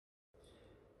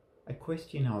A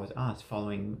question I was asked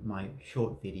following my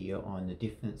short video on the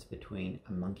difference between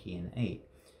a monkey and an ape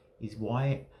is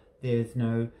why there's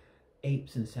no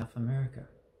apes in South America.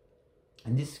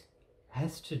 And this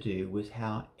has to do with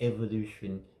how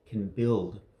evolution can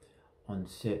build on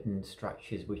certain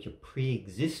structures which are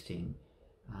pre-existing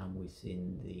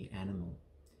within the animal.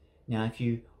 Now, if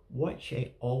you watch an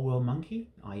old world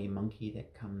monkey, i.e. a monkey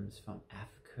that comes from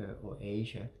Africa or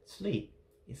Asia, sleep,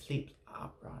 it sleeps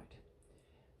upright.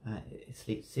 It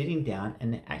sleeps sitting down,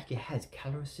 and it actually has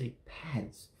calrosilic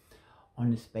pads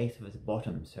on the space of its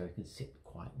bottom so it can sit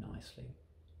quite nicely.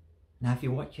 Now, if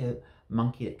you watch a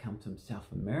monkey that comes from South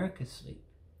America sleep,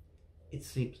 it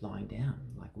sleeps lying down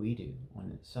like we do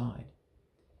on its side.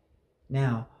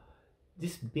 Now,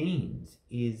 this means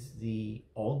is the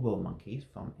old world monkeys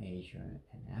from Asia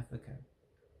and Africa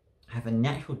have a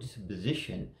natural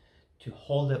disposition to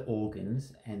hold their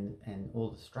organs and all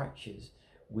the structures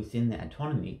within their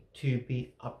autonomy to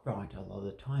be upright a lot of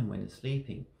the time when they're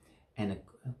sleeping, and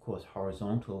of course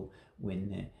horizontal when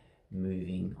they're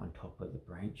moving on top of the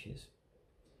branches.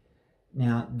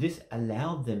 Now, this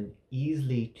allowed them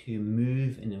easily to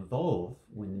move and evolve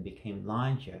when they became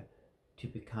larger to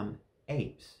become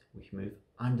apes, which move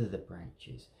under the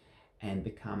branches and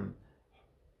become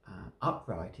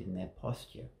upright in their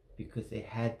posture, because they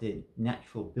had the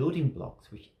natural building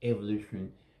blocks which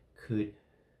evolution could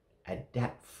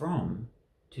adapt from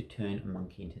to turn a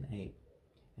monkey into an ape.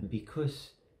 And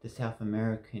because the South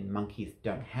American monkeys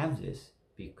don't have this,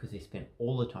 because they spend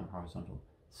all the time horizontal,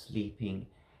 sleeping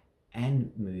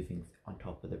and moving on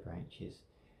top of the branches,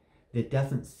 there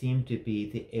doesn't seem to be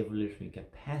the evolutionary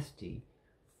capacity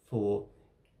for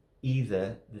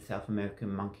either the South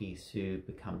American monkeys to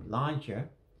become larger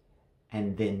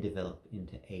and then develop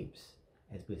into apes,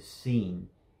 as we've seen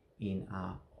in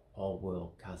our old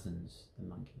world cousins, the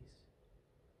monkeys.